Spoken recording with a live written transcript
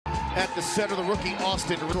at the center, the rookie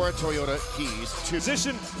Austin Toyota Keys.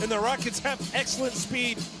 Position, and the Rockets have excellent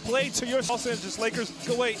speed. Play to your Los Angeles Lakers.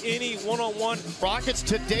 Go away any one-on-one. Rockets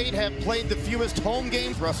to date have played the fewest home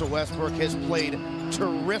games. Russell Westbrook has played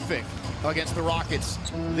terrific against the Rockets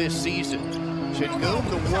this season. Sengun,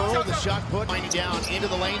 the whirl, the shot put, winding down into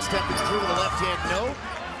the lane, stepping through with the left hand, no.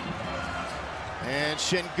 And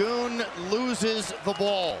Sengun loses the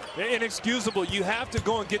ball. Inexcusable. You have to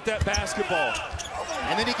go and get that basketball.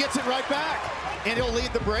 And then he gets it right back. And he'll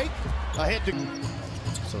lead the break. Ahead to...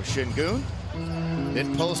 So Sengun,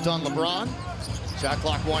 mid post on LeBron. Shot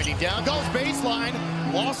clock winding down. Goes baseline.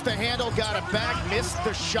 Lost the handle, got it back, missed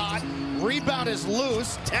the shot. Rebound is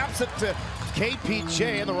loose. Taps it to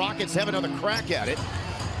KPJ, and the Rockets have another crack at it.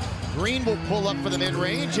 Green will pull up for the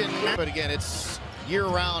mid-range. But again, it's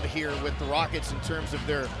year-round here with the Rockets in terms of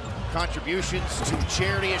their contributions to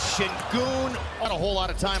charity. As Sengun, not a whole lot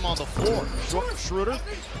of time on the floor. Short Schroeder,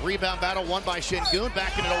 rebound battle won by Sengun,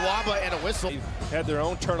 back into Waba and a whistle. Had their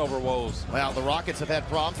own turnover woes. Well, the Rockets have had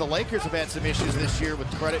problems. The Lakers have had some issues this year with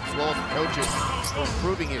credit as well as the coaches for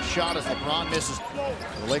improving his shot as LeBron misses.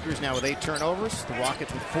 The Lakers now with 8 turnovers. The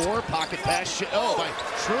Rockets with 4. Pocket pass, by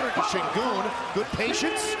Schroeder to Sengun. Good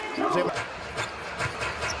patience.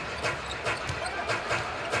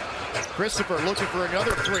 Christopher looking for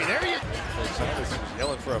another 3. There you go. Sanders was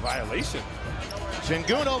yelling for a violation.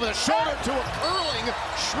 Sengun over the shoulder to a curling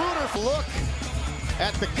Schroeder. Look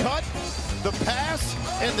at the cut, the pass,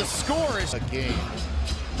 and the score is a game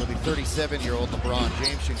for the 37-year-old LeBron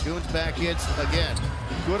James. Sengun's back in again.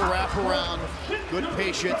 Good wraparound, good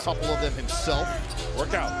patience. A couple of them himself.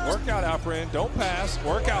 Work out, Alperen. Don't pass.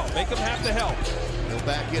 Work out. Make him have to help. Go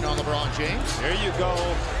back in on LeBron James. There you go.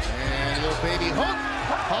 And little baby hook.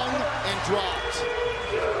 Hung and dropped.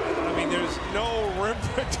 I mean, there's no rim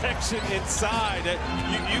protection inside.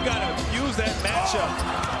 You got to use that matchup.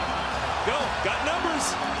 Go, got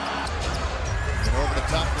numbers. And over the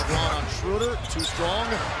top, LeBron on Schroeder, too strong.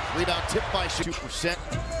 Rebound tipped by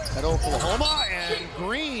 2% at Oklahoma, and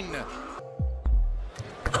Green.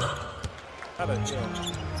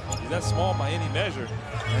 That's small by any measure.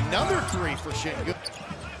 Another 3 for Sengun.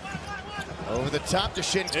 Over the top to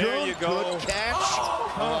Sengun. There you go. Good catch.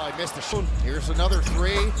 Oh, he missed the shot. Here's another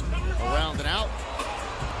 3. Around and out.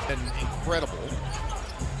 And incredible.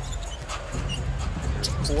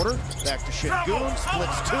 Quarter. Back to Sengun.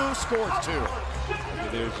 Splits 2. Scores 2.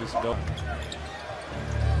 There's just no.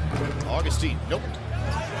 Augustine. Nope.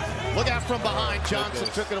 Look out from behind. Johnson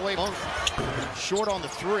took it away. Short on the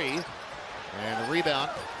 3. And the rebound.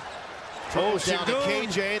 Goes down to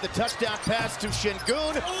KJ, the touchdown pass to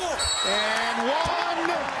Sengun, and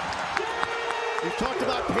 1. We've talked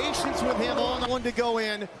about patience with him on the 1 to go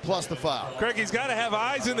in, plus the foul. Craig, he's got to have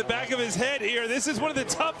eyes in the back of his head here. This is one of the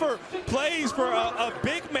tougher plays for a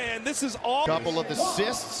big man. This is all. Couple of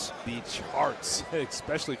assists. The charts,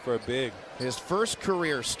 especially for a big. His first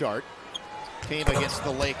career start came against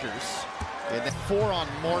the Lakers, and then 4 on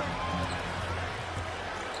Morton.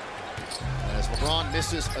 As LeBron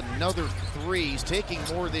misses another 3, he's taking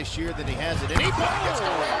more this year than he has at any point.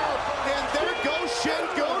 And there goes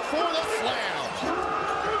Sengun for the slam.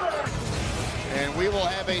 And we will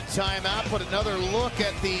have a timeout, but another look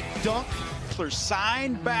at the dunk.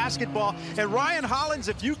 Signed basketball. And Ryan Hollins,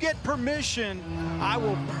 if you get permission, I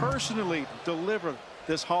will personally deliver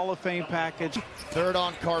this Hall of Fame package. 3rd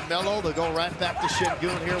on Carmelo. They'll go right back to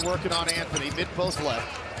Sengun here, working on Anthony. Mid-post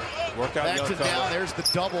left. Work out, back to down, there's the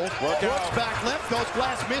double. Works back left, goes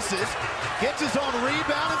glass, misses. Gets his own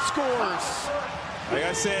rebound and scores. Like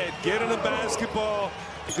I said, get in the basketball.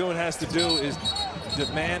 What has to do is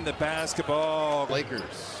demand the basketball.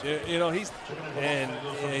 Lakers. You know, he's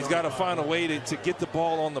got to find a way to get the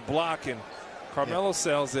ball on the block, and Carmelo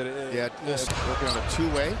sells it. Working on a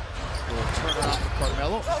 2-way. Little turnaround for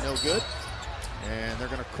Carmelo, no good. And they're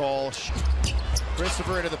going to call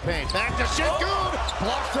Christopher into the paint. Back to Sengun.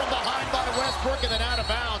 Blocked from behind by Westbrook and then out of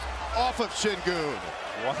bounds off of Sengun.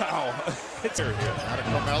 Wow. It's here. Out of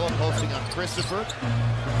Carmelo, posting on Christopher.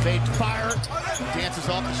 Fade fire. Dances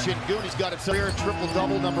off to Sengun. He's got a career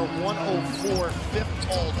triple-double, number 104, 5th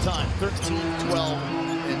all-time. 13, 12,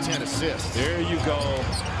 and 10 assists. There you go.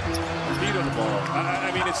 Feet on the ball.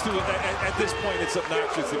 I mean, it's at this point, it's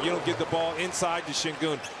obnoxious if you don't get the ball inside to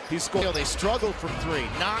Sengun. He scored. You know, they struggled from 3.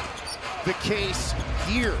 Not the case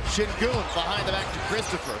here. Sengun behind the back to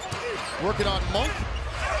Christopher. Working on Monk.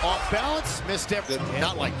 Off balance. Missed everything.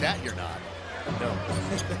 Not like that, you're not. No.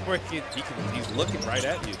 He's looking right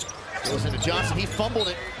at you. Goes into Johnson. He fumbled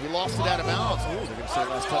it. He lost it out of bounds. Ooh, they're going to say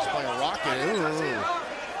last touch by a Rocket.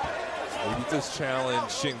 Ooh. This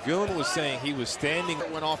challenge, Sengun was saying he was standing.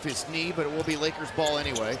 It went off his knee, but it will be Lakers ball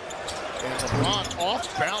anyway. And LeBron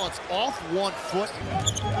off balance, off 1 foot.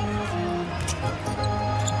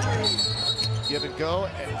 Give and go.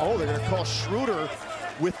 And, oh, they're going to call Schroeder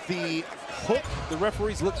with the hook. The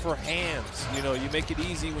referees look for hands. You know, you make it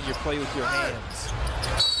easy when you play with your hands.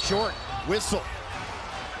 Short whistle.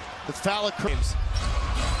 The foul occurs.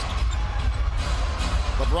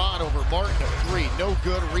 LeBron over Martin, a 3. No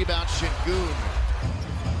good. Rebound, Sengun.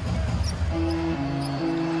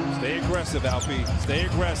 Stay aggressive, Alpy. Stay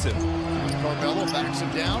aggressive. Carmelo backs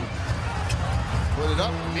him down. Put it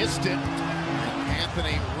up, missed it.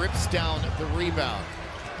 Anthony rips down the rebound.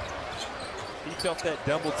 He felt that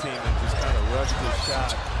double team and just kind of rushed his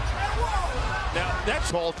shot. Now,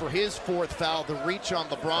 that's called for his 4th foul. The reach on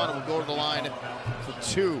LeBron will go to the line for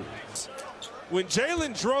 2. When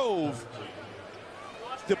Jalen drove,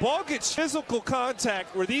 the ball gets physical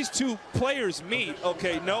contact where these two players meet.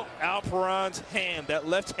 Okay, no, Alperen's hand, that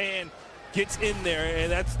left hand gets in there,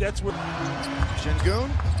 and that's where Sengun.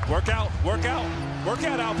 Work out,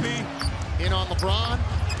 Alpy. In on LeBron,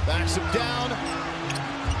 backs him down.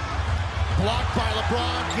 Blocked by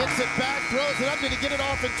LeBron, gets it back, throws it up. Did he get it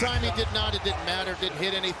off in time? He did not. It didn't matter, didn't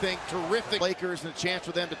hit anything. Terrific. Lakers and a chance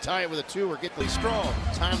for them to tie it with a 2 or get the strong.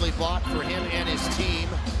 Timely block for him and his team.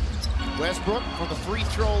 Westbrook from the free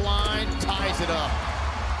throw line, ties it up.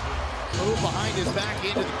 Move behind his back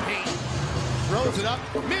into the paint. Throws it up,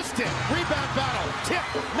 missed it. Rebound battle, tip,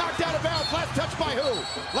 knocked out of bounds. Last touch by who?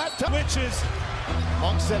 Last touch. Switches.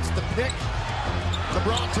 Monk sets the pick.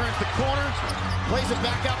 LeBron turns the corner, plays it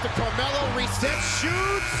back out to Carmelo, resets,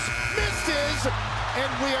 shoots, misses, and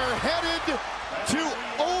we are headed to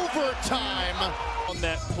overtime. On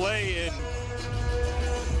that play and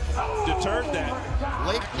deterred that.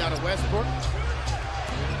 Lake out of Westbrook.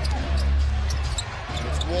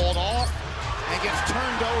 It's walled off and gets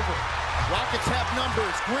turned over. Rockets have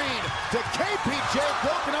numbers. Green to KPJ,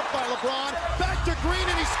 broken up by LeBron. Back to Green,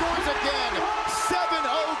 and he scores again. 7-0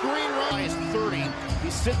 Green rise 30.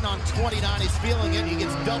 He's sitting on 29. He's feeling it. He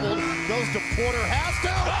gets doubled. Goes to Porter. Has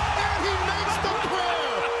to. And he makes the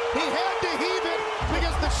prayer. He had to heave it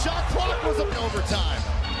because the shot clock was up in overtime.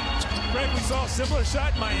 Greg, we saw a similar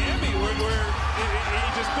shot in Miami where he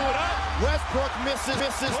just threw it up. Westbrook misses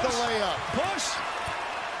the layup. Push.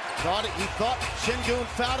 He thought Sengun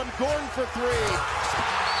fouled him. Gordon for 3. 13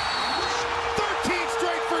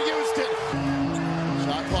 straight for Houston.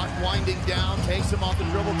 Shot clock winding down. Takes him off the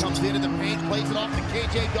dribble. Comes into the paint. Plays it off to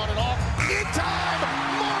KJ. Got it off. In time.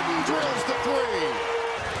 Martin drills the 3.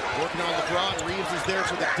 Working on LeBron. Reeves is there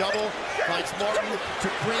for the double. Finds Martin to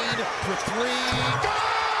Green for 3.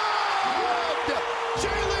 Good!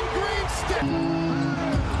 Jalen Green stick.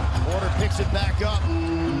 Porter picks it back up.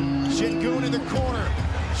 Sengun in the corner.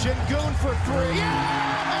 Sengun for 3.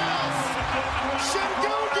 Yes!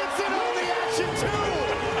 Sengun gets in on the action too.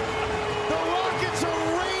 The Rockets are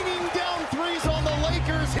raining down 3s on the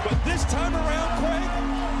Lakers. But this time around, Craig,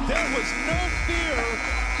 there was no fear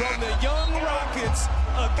from the young Rockets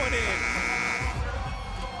going in.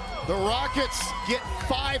 The Rockets get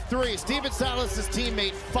 5 threes. Steven Silas' team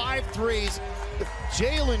made 5 threes.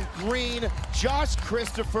 Jalen Green, Josh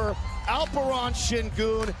Christopher, Alperen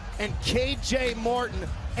Şengün, and KJ Martin.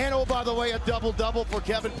 And oh, by the way, a double-double for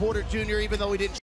Kevin Porter Jr., even though he didn't